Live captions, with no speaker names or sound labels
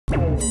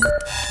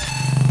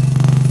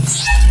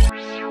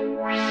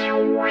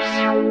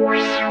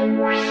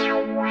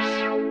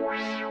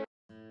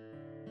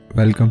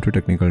Welcome to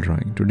Technical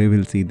Drawing. Today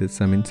we'll see this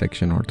sum in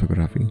section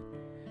orthography.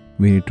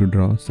 We need to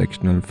draw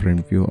sectional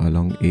front view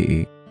along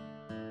AA.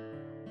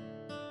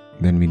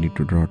 Then we need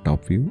to draw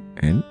top view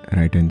and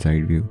right hand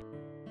side view.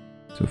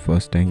 So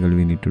first angle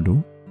we need to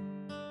do,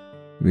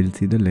 we'll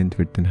see the length,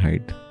 width and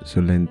height.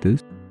 So length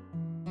is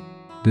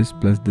this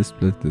plus this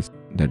plus this,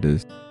 that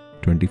is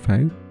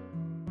 25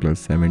 plus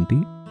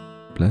 70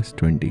 plus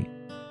 20,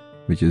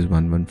 which is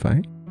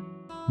 115.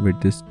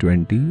 Width is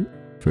 20,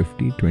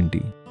 50, 20,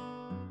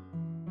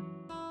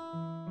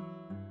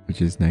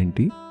 which is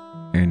 90,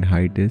 and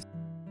height is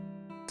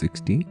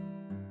 60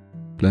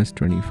 plus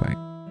 25,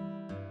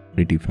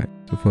 85.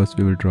 So first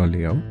we will draw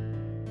layout.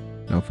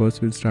 Now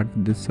first we'll start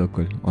with this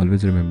circle.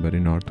 Always remember,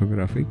 in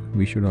orthographic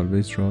we should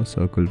always draw a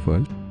circle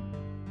first.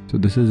 So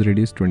this is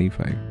radius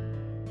 25.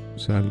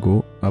 So I'll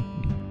go up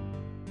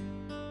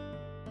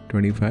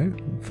 25,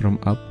 from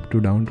up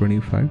to down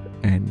 25,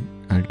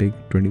 and I'll take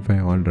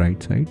 25 on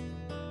right side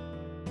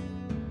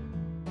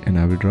and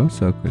I will draw a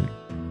circle.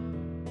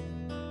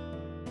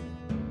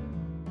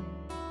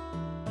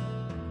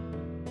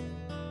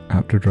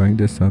 After drawing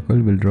this circle,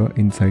 we'll draw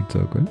inside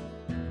circle.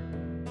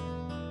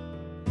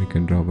 We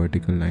can draw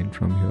vertical line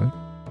from here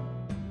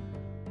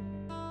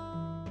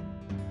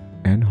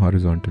and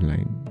horizontal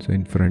line. So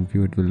in front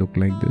view it will look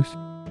like this.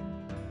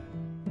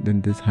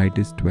 Then this height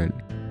is 12.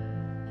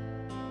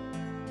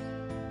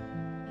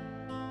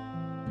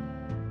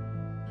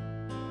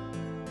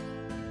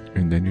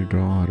 And then you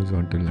draw a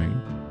horizontal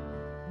line.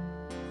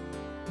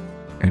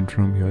 And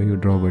from here you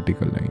draw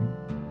vertical line.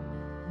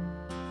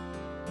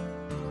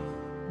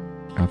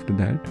 After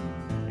that,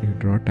 you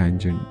draw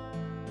tangent.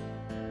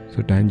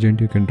 So tangent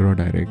you can draw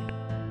direct.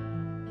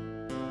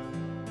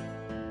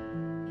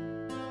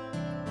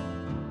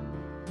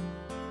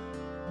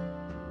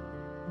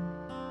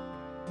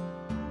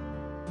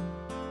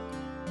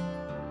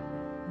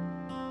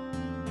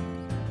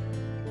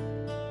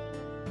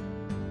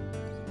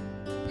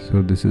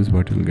 So this is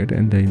what you'll get,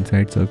 and the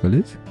inside circle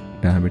is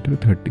diameter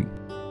 30.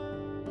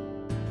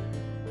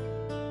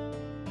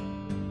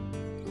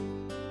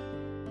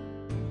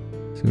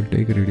 So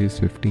take radius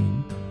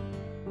 15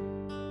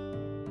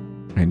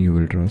 and you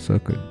will draw a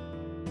circle.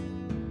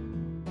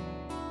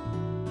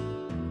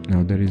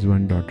 Now there is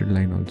one dotted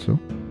line also.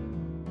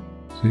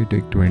 So you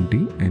take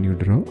 20 and you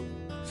draw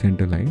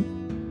center line.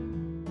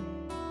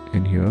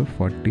 And here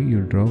 40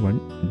 you draw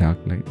one dark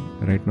line.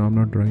 Right now I'm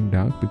not drawing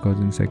dark because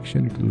in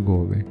section it will go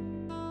away.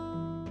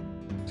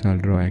 So I'll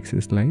draw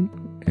axis line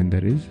and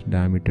there is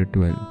diameter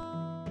 12.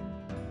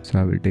 So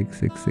I will take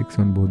 6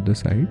 on both the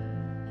sides.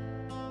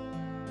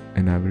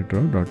 And I will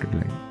draw dotted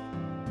line.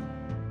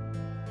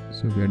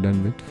 So we are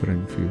done with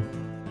front view.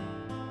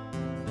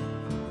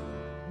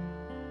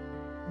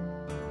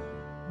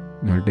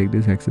 Now I'll take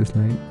this axis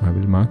line. I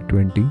will mark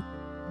 20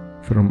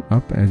 from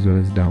up as well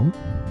as down,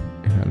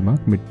 and I'll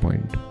mark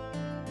midpoint.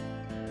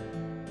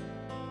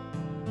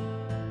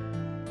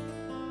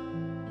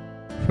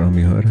 From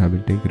here I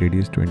will take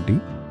radius 20.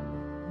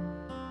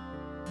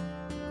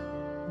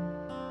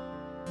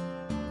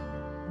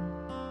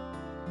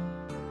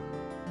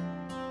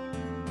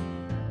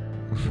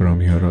 From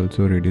here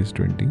also radius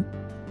 20,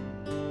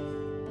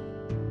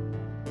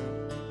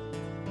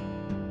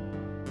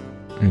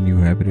 and you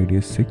have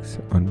radius 6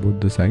 on both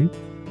the sides.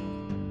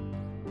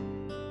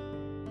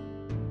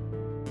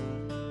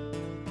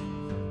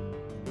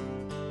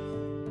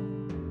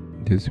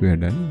 This we are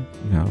done.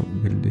 Now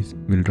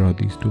we'll draw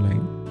these two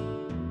lines.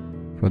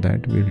 For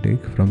that we'll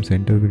take from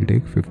center, we'll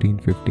take 15,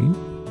 15,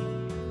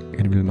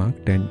 and we'll mark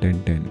 10,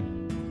 10,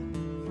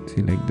 10.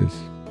 See, like this.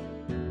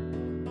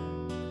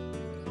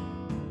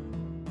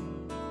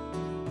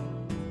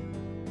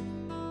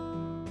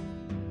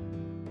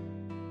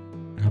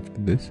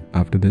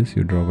 After this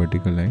you draw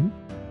vertical line.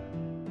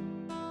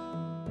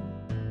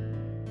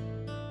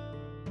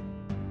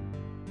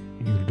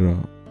 You'll draw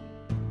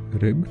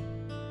rib.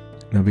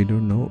 Now we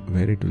don't know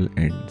where it will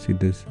end. See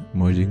this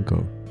merging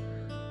curve.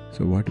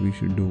 So what we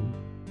should do,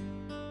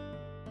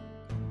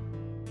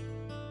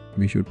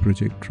 we should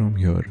project from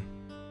here.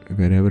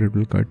 Wherever it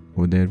will cut,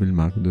 over there we'll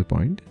mark the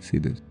point. See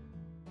this.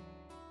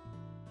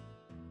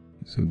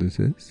 So this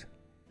is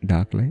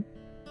dark line.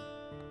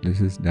 This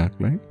is dark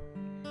line.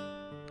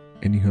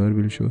 And here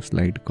will show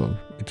slight curve.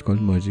 It's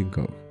called merging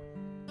curve.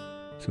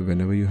 So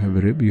whenever you have a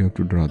rib, you have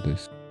to draw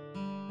this.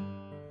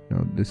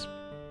 Now this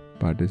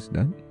part is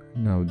done.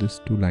 Now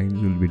these two lines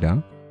will be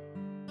dark.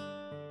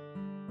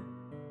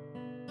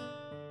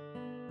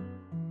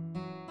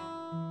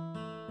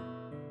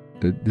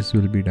 This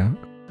will be dark.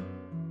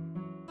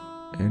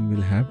 And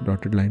we'll have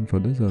dotted line for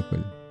the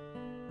circle.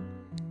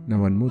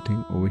 Now one more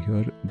thing, over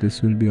here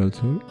this will be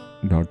also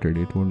dotted.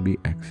 It won't be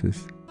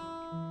axis,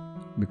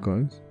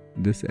 because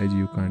this edge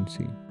you can't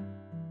see.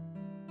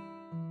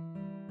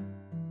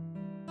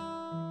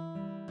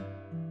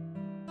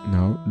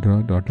 Now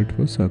draw dotted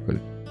for circle.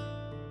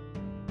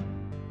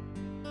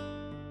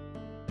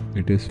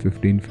 It is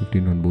 15,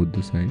 15 on both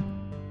the sides.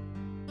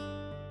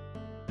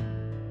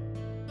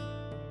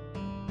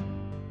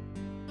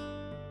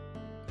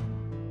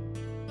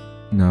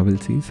 Now we'll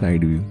see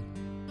side view.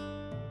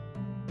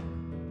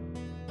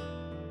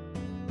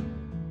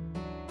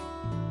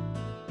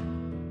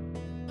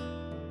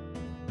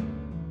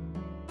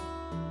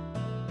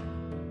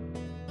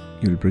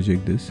 You'll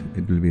project this,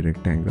 it will be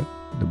rectangle,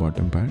 the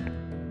bottom part.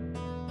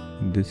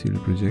 This you'll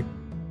project.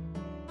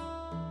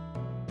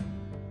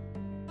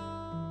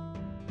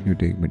 You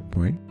take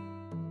midpoint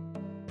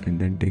and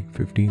then take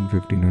 15,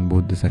 15 on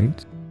both the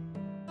sides.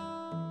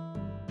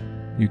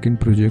 You can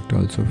project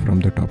also from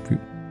the top view.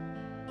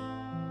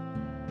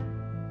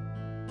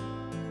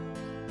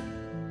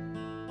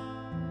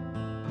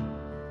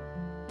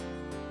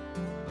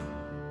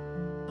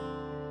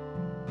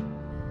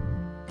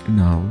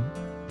 Now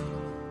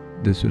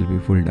this will be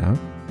full dark.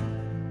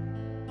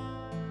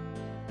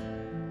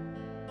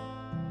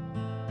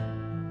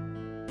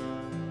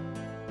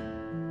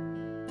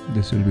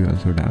 This will be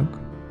also dark.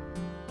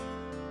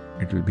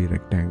 It will be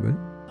rectangle.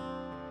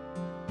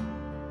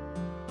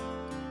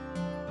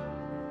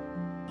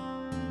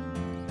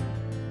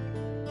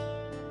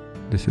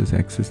 This is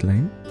axis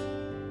line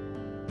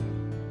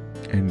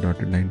and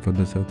dotted line for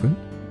the circle,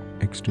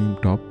 extreme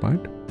top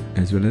part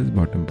as well as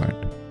bottom part.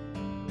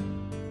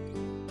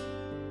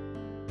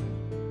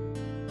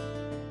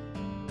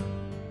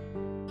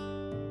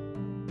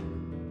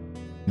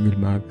 We'll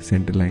mark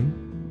center line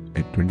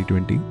at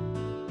 2020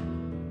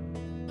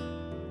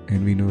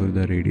 and we know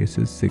the radius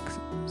is 6,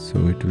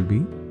 so it will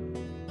be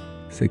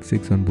 6,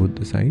 6 on both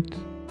the sides.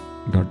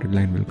 Dotted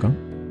line will come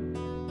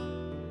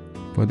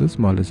for the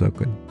smaller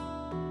circle.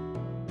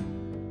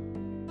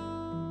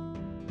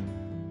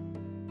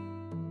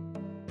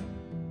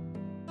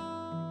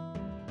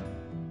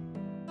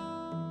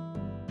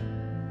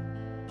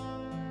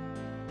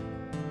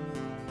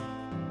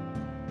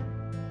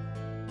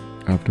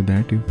 After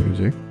that you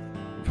project.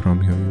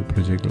 From here you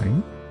project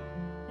line.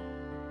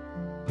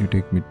 You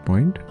take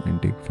midpoint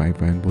and take 5,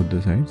 5 on both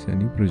the sides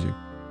and you project.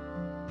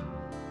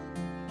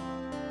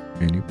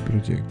 And you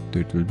project, so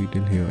it will be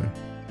till here.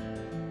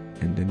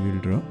 And then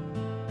we'll draw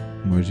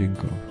merging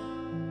curve.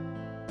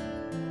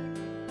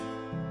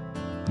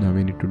 Now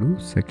we need to do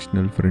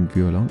sectional front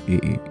view along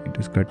AA. It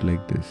is cut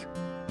like this.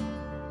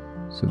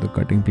 So the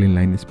cutting plane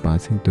line is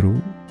passing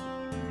through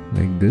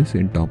like this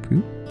in top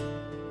view.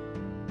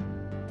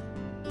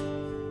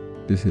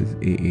 This is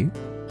AA.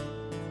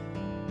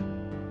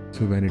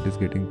 So when it is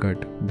getting cut,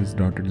 this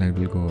dotted line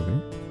will go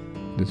away.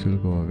 This will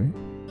go away.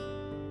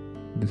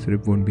 This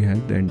rib won't be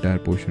hatched, the entire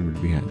portion will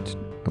be hatched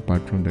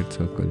apart from that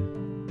circle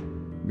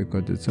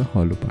because it's a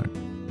hollow part.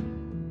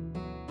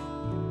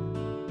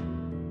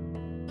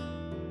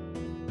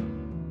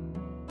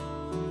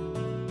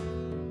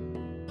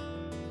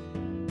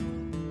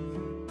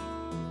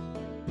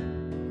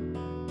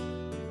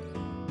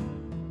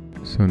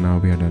 So now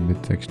we are done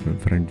with sectional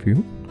front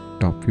view,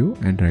 top view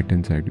and right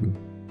hand side view.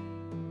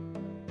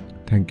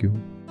 Thank you.